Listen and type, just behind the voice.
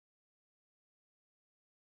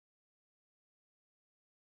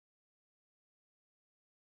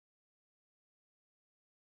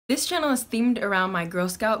This channel is themed around my Girl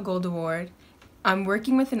Scout Gold Award. I'm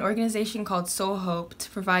working with an organization called Soul Hope to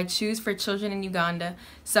provide shoes for children in Uganda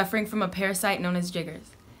suffering from a parasite known as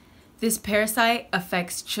jiggers. This parasite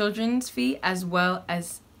affects children's feet as well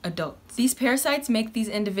as adults. These parasites make these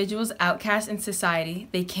individuals outcasts in society.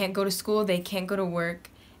 They can't go to school, they can't go to work,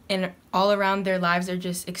 and all around their lives are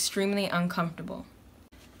just extremely uncomfortable.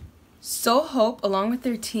 Soul Hope, along with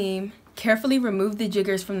their team, carefully remove the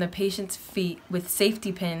jiggers from the patient's feet with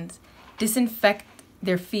safety pins, disinfect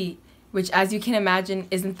their feet, which, as you can imagine,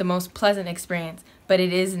 isn't the most pleasant experience, but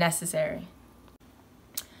it is necessary.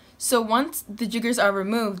 So once the jiggers are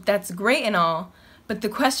removed, that's great and all, but the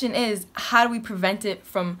question is, how do we prevent it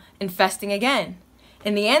from infesting again?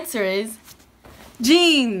 And the answer is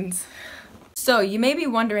jeans! So you may be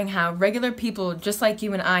wondering how regular people just like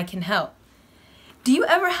you and I can help. Do you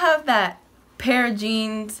ever have that pair of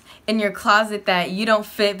jeans in your closet that you don't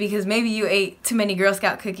fit because maybe you ate too many Girl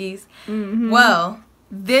Scout cookies? Well,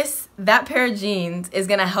 that pair of jeans is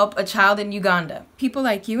going to help a child in Uganda. People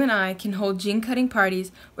like you and I can hold jean cutting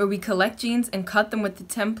parties where we collect jeans and cut them with the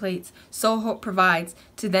templates Soul Hope provides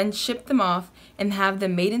to then ship them off and have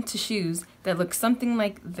them made into shoes that look something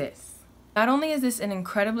like this. Not only is this an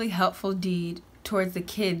incredibly helpful deed towards the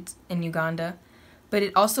kids in Uganda, but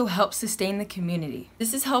it also helps sustain the community.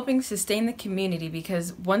 This is helping sustain the community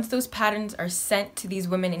because once those patterns are sent to these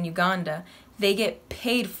women in Uganda, they get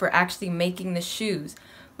paid for actually making the shoes,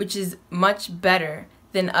 which is much better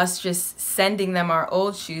than us just sending them our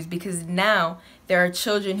old shoes, because now there are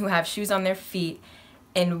children who have shoes on their feet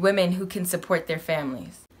and women who can support their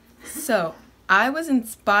families. So I was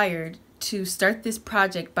inspired to start this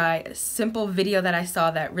project by a simple video that I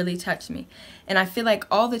saw that really touched me. And I feel like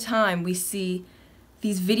all the time we see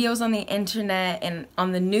these videos on the internet and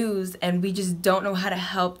on the news, and we just don't know how to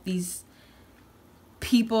help these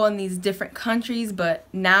people in these different countries, but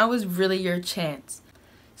now is really your chance.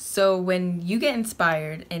 So when you get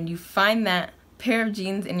inspired and you find that pair of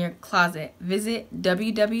jeans in your closet, visit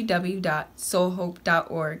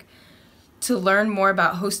www.soulhope.org to learn more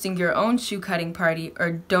about hosting your own shoe cutting party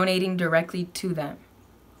or donating directly to them.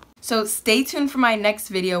 So stay tuned for my next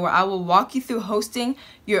video where I will walk you through hosting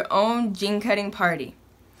your own jean cutting party.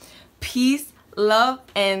 Peace, love,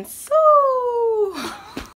 and so